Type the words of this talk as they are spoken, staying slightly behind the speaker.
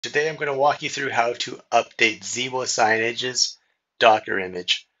Today I'm going to walk you through how to update Xibo Signage's Docker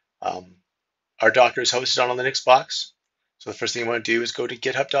image. Our Docker is hosted on a Linux box. So the first thing you want to do is go to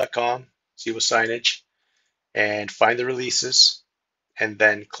github.com, Xibo Signage, and find the releases, and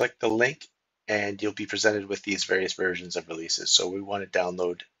then click the link, and you'll be presented with these various versions of releases. So we want to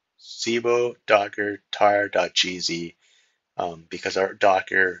download Xibo Docker tar.gz because our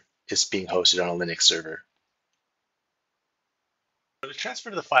Docker is being hosted on a Linux server. So to transfer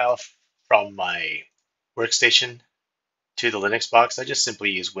the file from my workstation to the Linux box, I just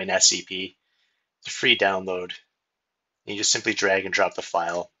simply use WinSCP. It's a free download. You just simply drag and drop the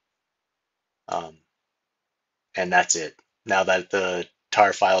file, and that's it. Now that the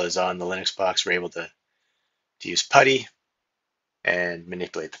tar file is on the Linux box, we're able to use PuTTY and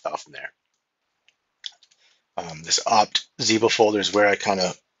manipulate the file from there. This opt Xibo folder is where I kind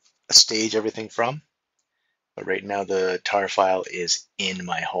of stage everything from. But right now the tar file is in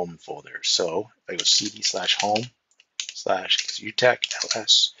my home folder. So if I go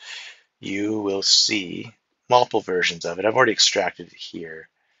cd/home/xutech-ls, you will see multiple versions of it. I've already extracted it here,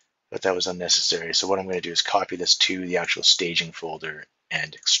 but that was unnecessary. So what I'm going to do is copy this to the actual staging folder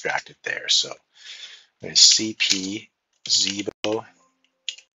and extract it there. So I'm going to cp Xibo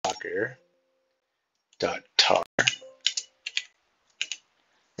docker.tar,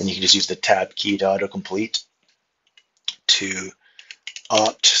 and you can just use the tab key to autocomplete to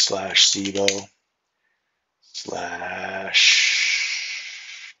opt/Xibo/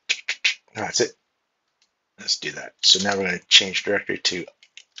 that's it. Let's do that. So now we're going to change directory to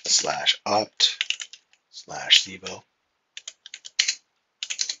 /opt/Xibo.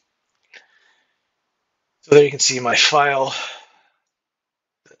 So there you can see my file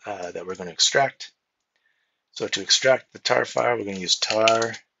that we're going to extract. So to extract the tar file, we're going to use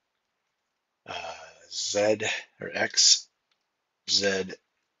tar z or x z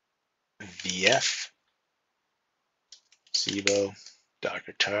vf Xibo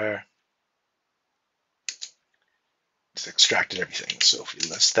docker tar. It's extracted everything. So if we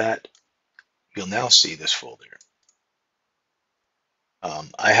list that, you'll now see this folder.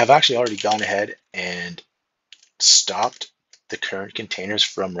 I have actually already gone ahead and stopped the current containers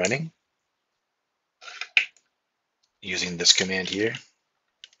from running using this command here.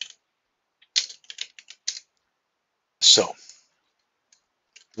 So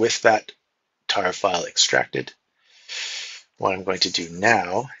with that tar file extracted, what I'm going to do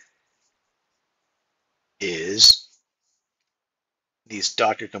now is these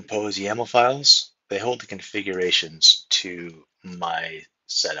Docker Compose YAML files, they hold the configurations to my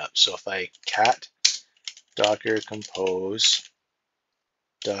setup. So if I cat docker compose.yaml,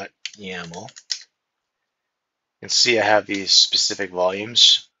 you can see I have these specific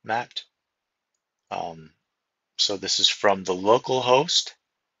volumes mapped. So this is from the local host,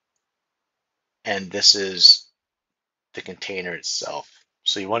 and this is the container itself.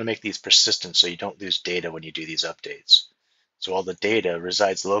 So you want to make these persistent so you don't lose data when you do these updates. So all the data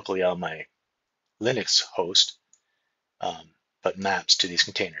resides locally on my Linux host, but maps to these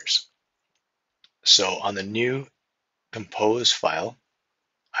containers. So on the new compose file,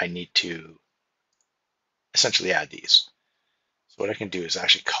 I need to essentially add these. So what I can do is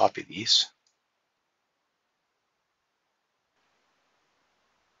actually copy these.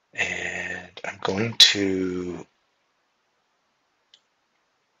 And I'm going to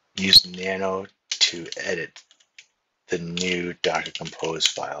use nano to edit the new Docker Compose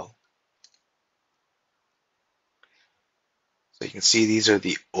file. So you can see these are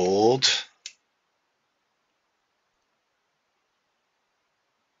the old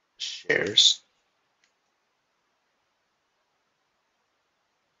shares.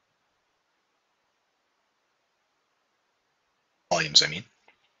 Volumes, I mean.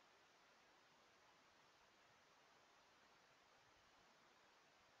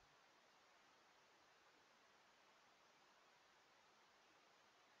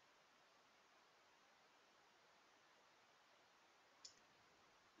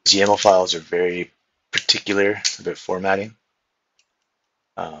 YAML files are very particular about formatting.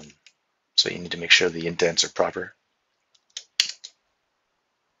 So you need to make sure the indents are proper.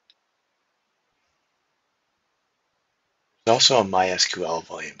 There's also a MySQL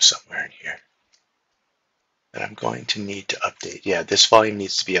volume somewhere in here that I'm going to need to update. Yeah, this volume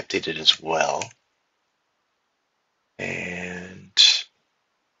needs to be updated as well. And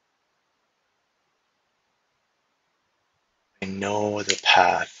I know the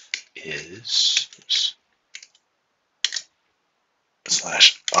path is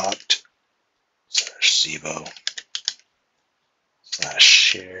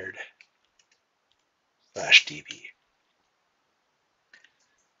 /opt/Xibo/shared/db.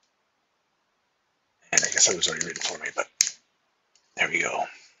 I guess I was already reading for me, but there we go.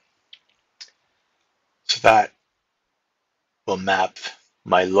 So that will map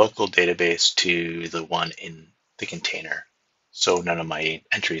my local database to the one in the container, so none of my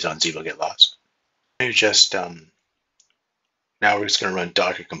entries on Xibo get lost. Just now we're just going to run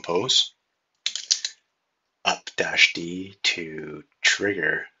Docker Compose up-d to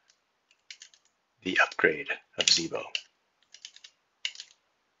trigger the upgrade of Xibo.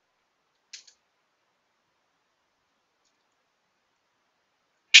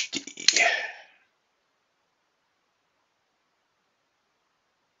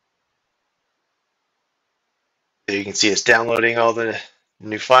 So you can see it's downloading all the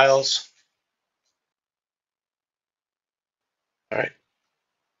new files. All right.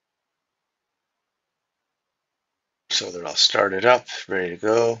 So they're all started up, ready to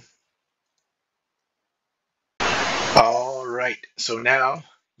go. All right. So now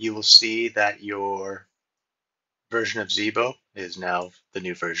you will see that your version of Xibo is now the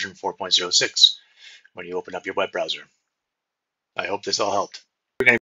new version 4.06 when you open up your web browser. I hope this all helped.